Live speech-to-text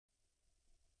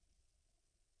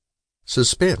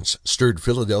Suspense stirred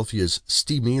Philadelphia's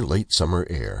steamy late summer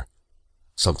air.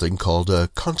 Something called a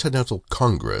Continental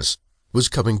Congress was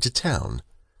coming to town.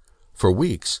 For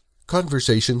weeks,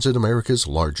 conversations in America's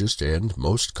largest and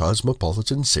most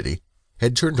cosmopolitan city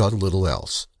had turned on little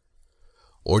else.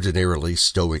 Ordinarily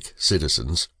stoic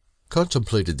citizens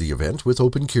contemplated the event with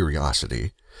open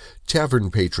curiosity.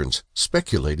 Tavern patrons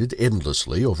speculated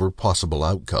endlessly over possible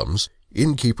outcomes.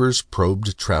 Innkeepers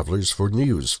probed travelers for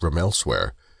news from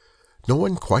elsewhere. No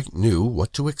one quite knew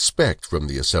what to expect from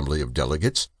the assembly of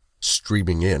delegates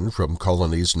streaming in from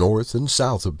colonies north and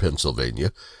south of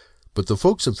Pennsylvania, but the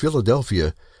folks of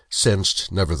Philadelphia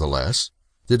sensed, nevertheless,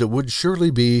 that it would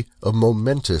surely be a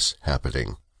momentous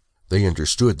happening. They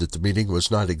understood that the meeting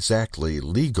was not exactly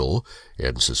legal,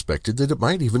 and suspected that it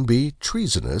might even be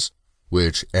treasonous,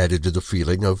 which added to the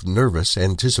feeling of nervous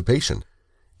anticipation.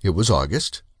 It was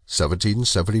August,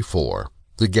 1774.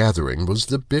 The gathering was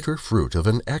the bitter fruit of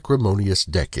an acrimonious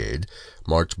decade,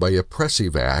 marked by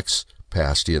oppressive acts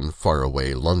passed in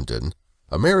faraway London.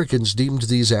 Americans deemed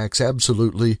these acts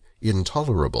absolutely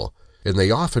intolerable, and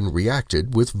they often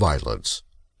reacted with violence.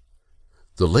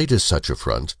 The latest such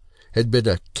affront had been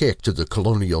a kick to the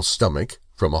colonial stomach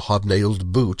from a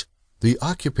hobnailed boot, the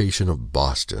occupation of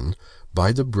Boston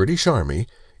by the British Army,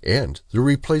 and the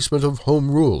replacement of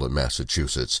Home Rule in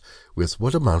Massachusetts with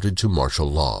what amounted to martial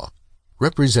law.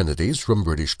 Representatives from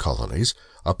British colonies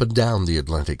up and down the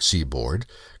Atlantic seaboard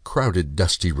crowded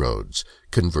dusty roads,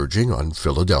 converging on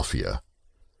Philadelphia.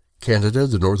 Canada,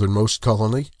 the northernmost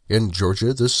colony, and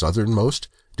Georgia, the southernmost,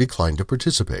 declined to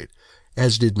participate,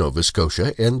 as did Nova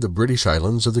Scotia and the British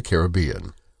Islands of the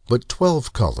Caribbean. But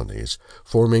 12 colonies,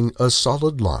 forming a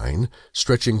solid line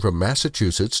stretching from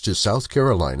Massachusetts to South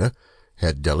Carolina,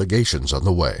 had delegations on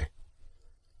the way.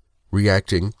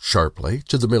 Reacting sharply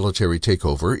to the military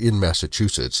takeover in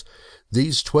Massachusetts,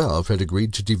 these 12 had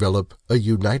agreed to develop a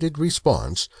united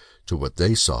response to what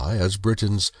they saw as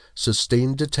Britain's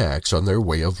sustained attacks on their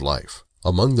way of life.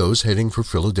 Among those heading for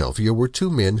Philadelphia were 2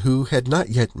 men who had not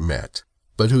yet met,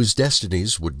 but whose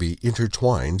destinies would be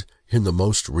intertwined in the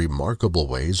most remarkable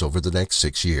ways over the next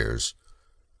 6 years.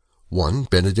 One,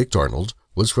 Benedict Arnold,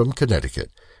 was from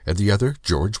Connecticut, and the other,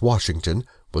 George Washington,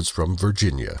 was from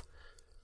Virginia.